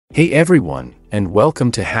Hey everyone, and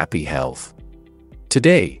welcome to Happy Health.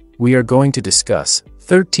 Today, we are going to discuss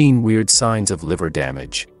 13 weird signs of liver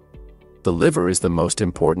damage. The liver is the most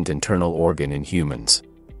important internal organ in humans.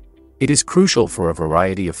 It is crucial for a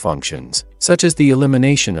variety of functions, such as the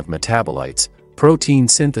elimination of metabolites, protein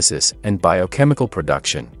synthesis, and biochemical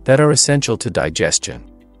production that are essential to digestion.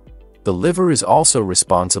 The liver is also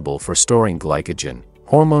responsible for storing glycogen,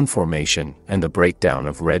 hormone formation, and the breakdown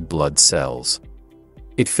of red blood cells.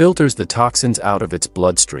 It filters the toxins out of its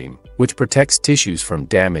bloodstream, which protects tissues from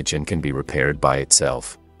damage and can be repaired by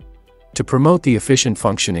itself. To promote the efficient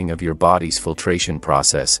functioning of your body's filtration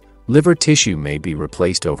process, liver tissue may be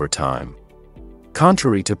replaced over time.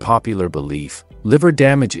 Contrary to popular belief, liver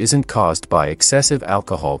damage isn't caused by excessive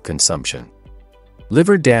alcohol consumption.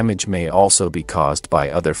 Liver damage may also be caused by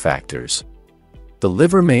other factors. The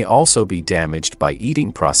liver may also be damaged by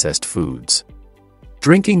eating processed foods,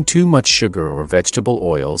 drinking too much sugar or vegetable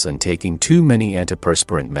oils, and taking too many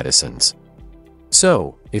antiperspirant medicines.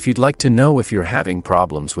 So, if you'd like to know if you're having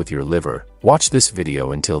problems with your liver, watch this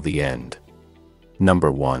video until the end.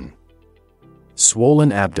 Number 1.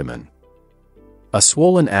 Swollen abdomen. A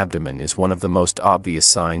swollen abdomen is one of the most obvious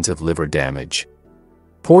signs of liver damage.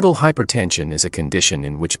 Portal hypertension is a condition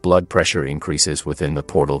in which blood pressure increases within the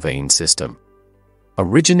portal vein system.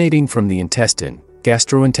 Originating from the intestine,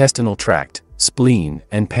 gastrointestinal tract, spleen,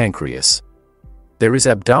 and pancreas. There is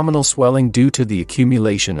abdominal swelling due to the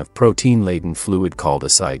accumulation of protein-laden fluid called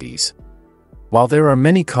ascites. While there are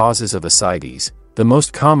many causes of ascites, the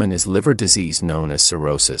most common is liver disease known as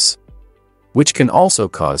cirrhosis, which can also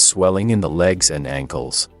cause swelling in the legs and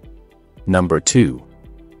ankles. Number 2.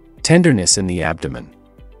 Tenderness in the abdomen.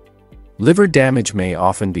 Liver damage may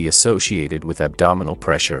often be associated with abdominal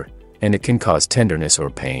pressure, and it can cause tenderness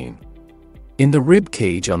or pain. In the rib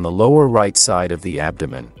cage on the lower right side of the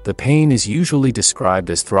abdomen, the pain is usually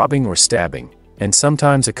described as throbbing or stabbing, and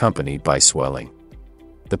sometimes accompanied by swelling.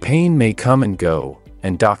 The pain may come and go,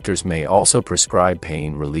 and doctors may also prescribe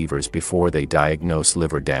pain relievers before they diagnose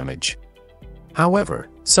liver damage. However,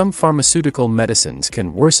 some pharmaceutical medicines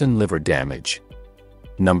can worsen liver damage.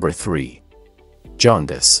 Number 3.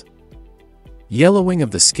 Jaundice. Yellowing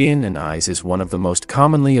of the skin and eyes is one of the most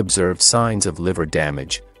commonly observed signs of liver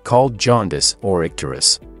damage, called jaundice or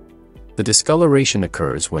icterus. The discoloration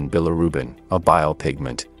occurs when bilirubin, a bile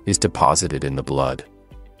pigment, is deposited in the blood.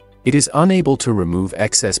 It is unable to remove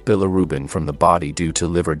excess bilirubin from the body due to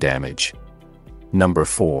liver damage. Number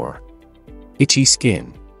 4. Itchy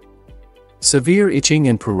skin. Severe itching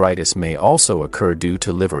and pruritus may also occur due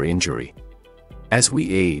to liver injury. As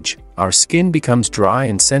we age, our skin becomes dry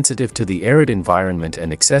and sensitive to the arid environment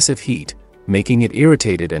and excessive heat, making it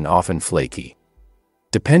irritated and often flaky.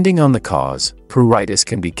 Depending on the cause, pruritus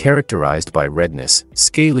can be characterized by redness,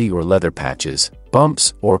 scaly or leather patches,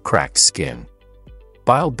 bumps, or cracked skin.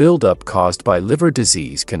 Bile buildup caused by liver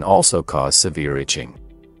disease can also cause severe itching.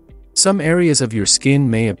 Some areas of your skin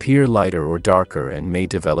may appear lighter or darker and may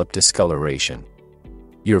develop discoloration.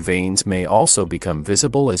 Your veins may also become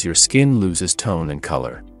visible as your skin loses tone and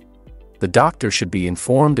color. The doctor should be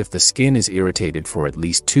informed if the skin is irritated for at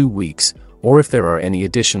least 2 weeks, or if there are any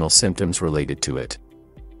additional symptoms related to it.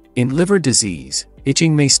 In liver disease,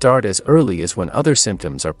 itching may start as early as when other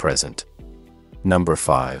symptoms are present. Number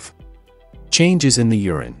 5. Changes in the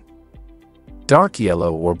urine. Dark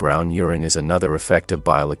yellow or brown urine is another effect of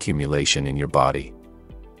bile accumulation in your body.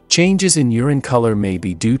 Changes in urine color may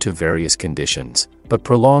be due to various conditions, but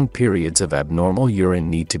prolonged periods of abnormal urine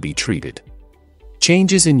need to be treated.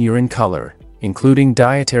 Changes in urine color, including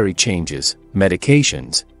dietary changes,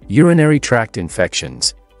 medications, urinary tract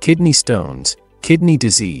infections, kidney stones, kidney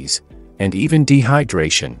disease, and even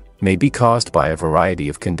dehydration, may be caused by a variety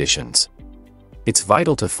of conditions. It's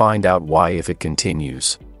vital to find out why if it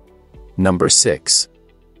continues. Number 6.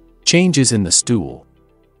 Changes in the stool.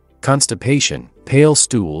 Constipation, pale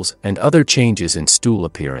stools, and other changes in stool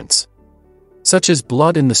appearance, such as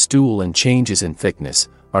blood in the stool and changes in thickness,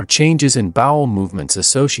 are changes in bowel movements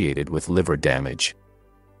associated with liver damage.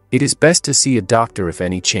 It is best to see a doctor if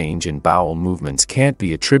any change in bowel movements can't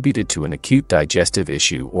be attributed to an acute digestive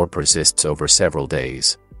issue or persists over several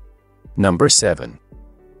days. Number 7.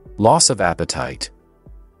 Loss of appetite.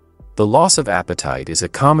 The loss of appetite is a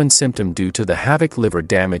common symptom due to the havoc liver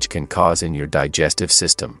damage can cause in your digestive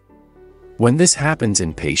system. When this happens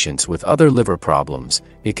in patients with other liver problems,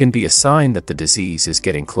 it can be a sign that the disease is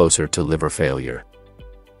getting closer to liver failure.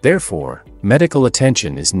 Therefore, medical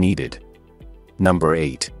attention is needed. Number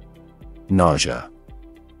 8. Nausea.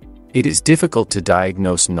 It is difficult to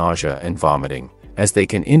diagnose nausea and vomiting, as they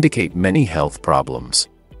can indicate many health problems,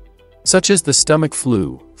 such as the stomach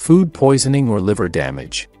flu, food poisoning, or liver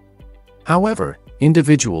damage. However,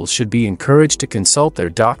 individuals should be encouraged to consult their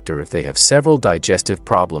doctor if they have several digestive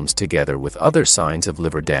problems together with other signs of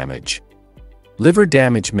liver damage. Liver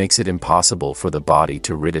damage makes it impossible for the body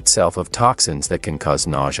to rid itself of toxins that can cause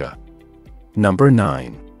nausea. Number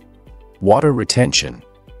 9. Water retention.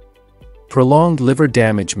 Prolonged liver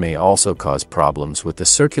damage may also cause problems with the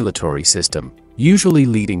circulatory system, usually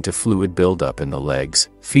leading to fluid buildup in the legs,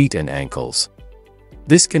 feet, and ankles.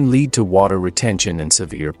 This can lead to water retention and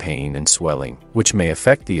severe pain and swelling, which may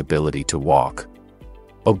affect the ability to walk.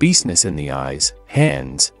 Obeseness in the eyes,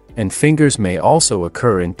 hands, and fingers may also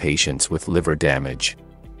occur in patients with liver damage.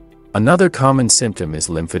 Another common symptom is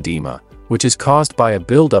lymphedema, which is caused by a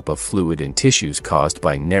buildup of fluid in tissues caused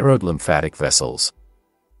by narrowed lymphatic vessels.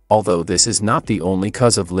 Although this is not the only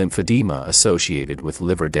cause of lymphedema associated with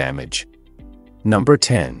liver damage. Number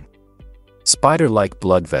 10. Spider-like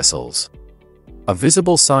blood vessels. A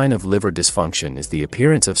visible sign of liver dysfunction is the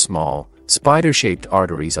appearance of small, spider-shaped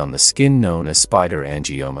arteries on the skin known as spider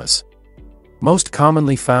angiomas. Most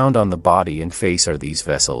commonly found on the body and face are these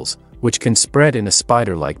vessels, which can spread in a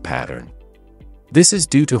spider-like pattern. This is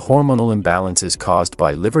due to hormonal imbalances caused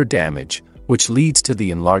by liver damage, which leads to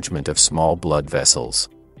the enlargement of small blood vessels.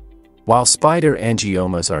 While spider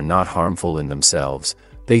angiomas are not harmful in themselves,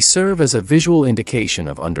 they serve as a visual indication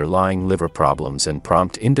of underlying liver problems and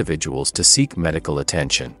prompt individuals to seek medical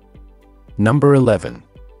attention. Number 11.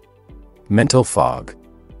 Mental fog.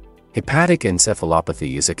 Hepatic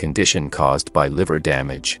encephalopathy is a condition caused by liver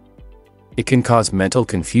damage. It can cause mental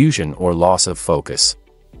confusion or loss of focus.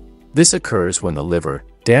 This occurs when the liver,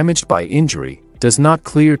 damaged by injury, does not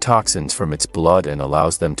clear toxins from its blood and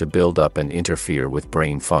allows them to build up and interfere with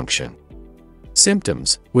brain function.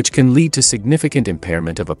 Symptoms, which can lead to significant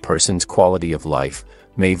impairment of a person's quality of life,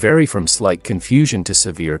 may vary from slight confusion to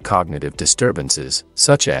severe cognitive disturbances,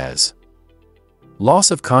 such as loss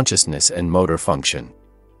of consciousness and motor function.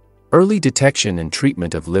 Early detection and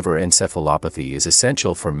treatment of liver encephalopathy is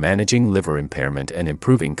essential for managing liver impairment and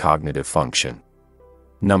improving cognitive function.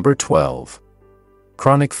 Number 12.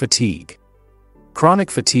 Chronic fatigue. Chronic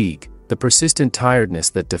fatigue, the persistent tiredness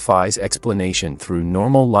that defies explanation through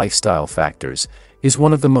normal lifestyle factors, is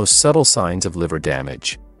one of the most subtle signs of liver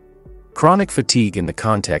damage. Chronic fatigue in the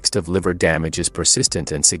context of liver damage is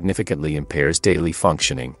persistent and significantly impairs daily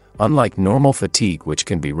functioning, unlike normal fatigue which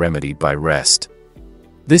can be remedied by rest.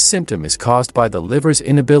 This symptom is caused by the liver's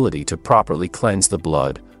inability to properly cleanse the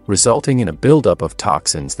blood, resulting in a buildup of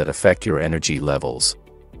toxins that affect your energy levels.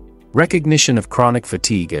 Recognition of chronic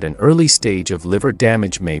fatigue at an early stage of liver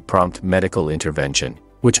damage may prompt medical intervention,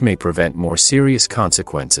 which may prevent more serious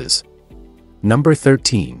consequences. Number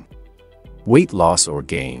 13. Weight loss or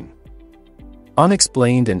gain.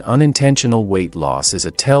 Unexplained and unintentional weight loss is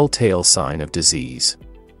a telltale sign of disease.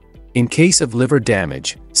 In case of liver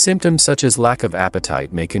damage, symptoms such as lack of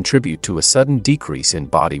appetite may contribute to a sudden decrease in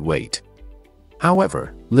body weight.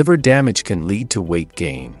 However, liver damage can lead to weight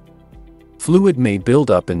gain. Fluid may build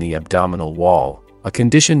up in the abdominal wall, a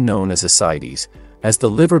condition known as ascites, as the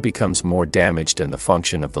liver becomes more damaged and the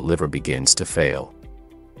function of the liver begins to fail.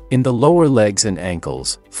 In the lower legs and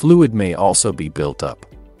ankles, fluid may also be built up.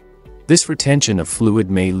 This retention of fluid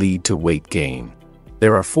may lead to weight gain.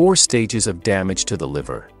 There are 4 stages of damage to the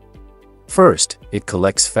liver. First, it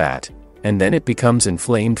collects fat, and then it becomes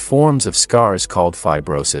inflamed forms of scars called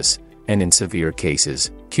fibrosis, and in severe cases,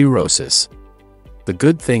 cirrhosis. The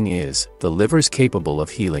good thing is, the liver's capable of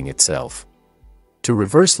healing itself. To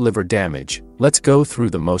reverse liver damage, let's go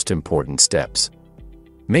through the most important steps.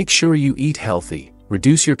 Make sure you eat healthy,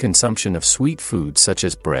 reduce your consumption of sweet foods such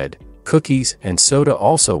as bread, cookies, and soda.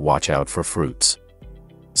 Also watch out for fruits.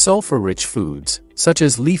 Sulfur-rich foods, such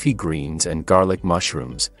as leafy greens and garlic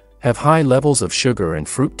mushrooms, have high levels of sugar and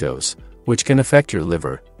fructose, which can affect your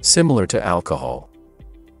liver, similar to alcohol.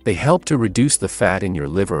 They help to reduce the fat in your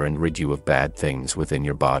liver and rid you of bad things within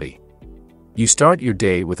your body. You start your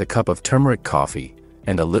day with a cup of turmeric coffee,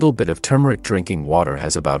 and a little bit of turmeric. Drinking water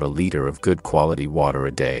has about a liter of good quality water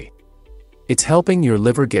a day. It's helping your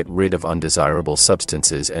liver get rid of undesirable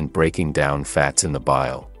substances and breaking down fats in the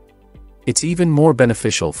bile. It's even more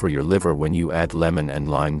beneficial for your liver when you add lemon and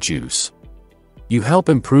lime juice. You help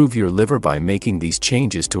improve your liver by making these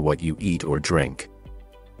changes to what you eat or drink.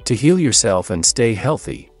 To heal yourself and stay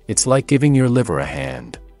healthy, it's like giving your liver a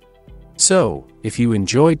hand. So, if you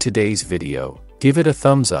enjoyed today's video, give it a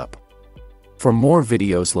thumbs up. For more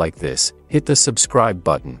videos like this, hit the subscribe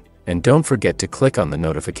button, and don't forget to click on the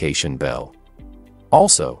notification bell.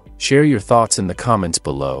 Also, share your thoughts in the comments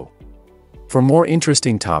below. For more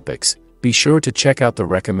interesting topics, be sure to check out the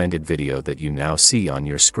recommended video that you now see on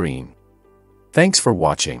your screen. Thanks for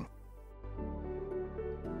watching.